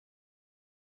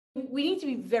we need to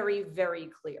be very, very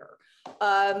clear.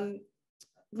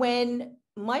 When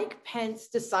Mike Pence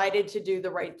decided to do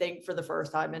the right thing for the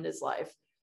first time in his life,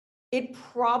 it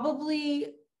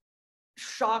probably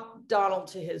shocked Donald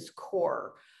to his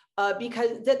core,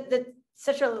 because that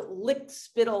such a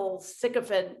lick-spittle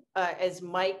sycophant as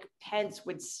Mike Pence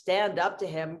would stand up to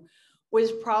him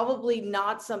was probably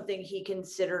not something he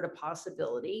considered a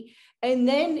possibility. And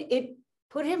then it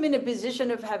put him in a position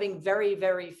of having very,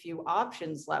 very few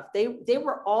options left. They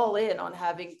were all in on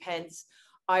having Pence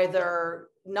either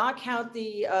not count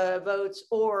the votes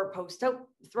or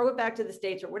throw it back to the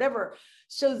states or whatever.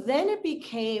 So then it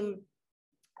became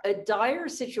a dire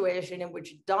situation in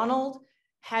which Donald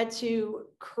had to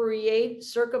create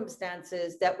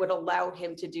circumstances that would allow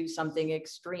him to do something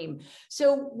extreme.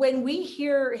 So when we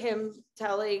hear him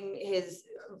telling his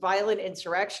violent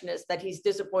insurrectionists that he's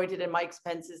disappointed in Mike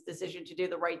Pence's decision to do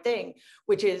the right thing,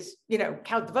 which is,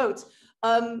 count the votes,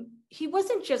 he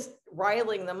wasn't just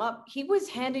riling them up. He was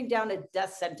handing down a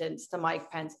death sentence to Mike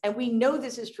Pence. And we know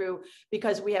this is true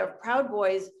because we have Proud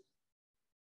Boys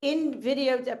in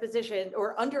video deposition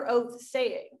or under oath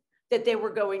saying that they were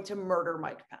going to murder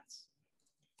Mike Pence.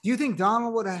 Do you think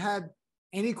Donald would have had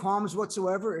any qualms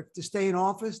whatsoever if to stay in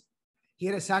office, he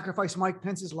had to sacrifice Mike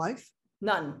Pence's life?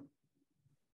 None.